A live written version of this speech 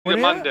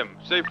Demand them.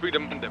 Say free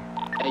demand them.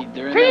 Hey,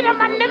 they're in Freedom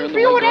the, and they're in the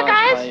fuel, white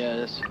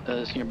guys. garage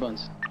by Senior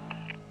Buns.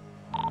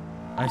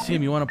 I see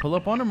him. You want to pull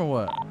up on him or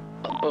what?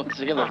 Oh,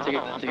 together.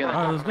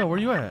 Alright, let's go. Where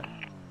you at?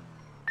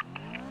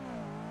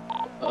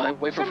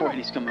 Wait for Ford.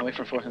 He's coming. Wait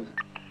for Ford.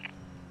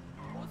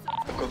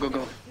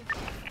 Go.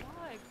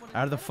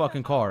 Out of the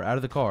fucking car. Out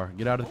of the car.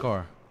 Get out of the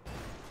car.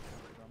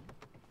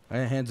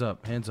 Hey, hands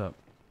up. Hands up.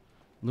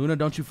 Luna,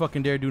 don't you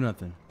fucking dare do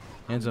nothing.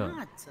 Hands up.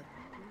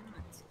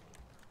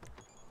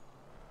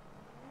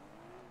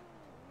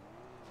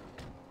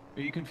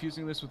 Are you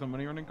confusing this with a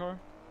money running car?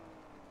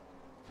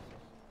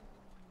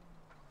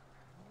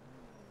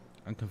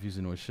 I'm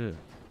confusing with shit.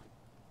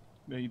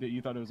 No,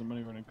 you thought it was a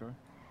money running car.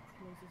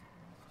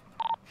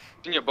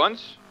 In your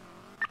buns?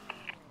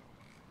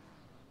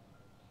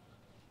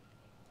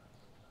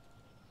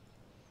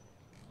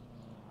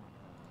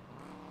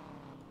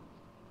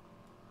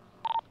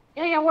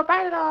 Yeah, we're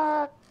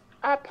by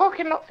the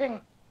parking lot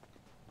thing.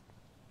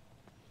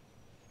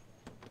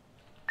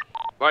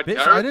 What,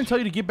 Bitch, I didn't tell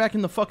you to get back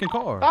in the fucking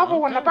car. The other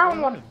one, the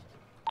brown one.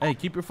 Hey,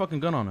 keep your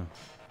fucking gun on him.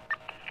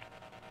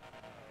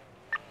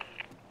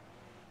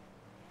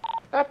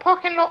 The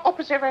parking lot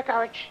opposite red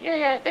garage.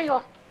 Yeah, there you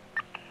are.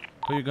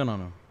 Put your gun on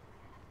him.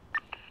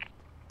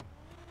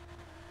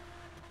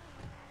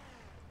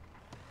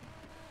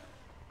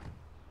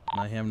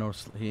 Nah, he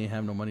ain't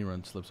have no money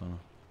run slips on him.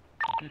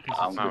 Yeah,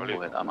 I'm good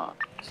with it. I'm out.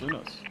 It's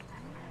Luna's.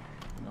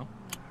 No?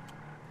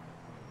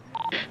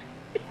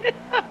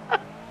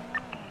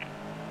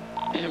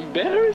 Embarrassing.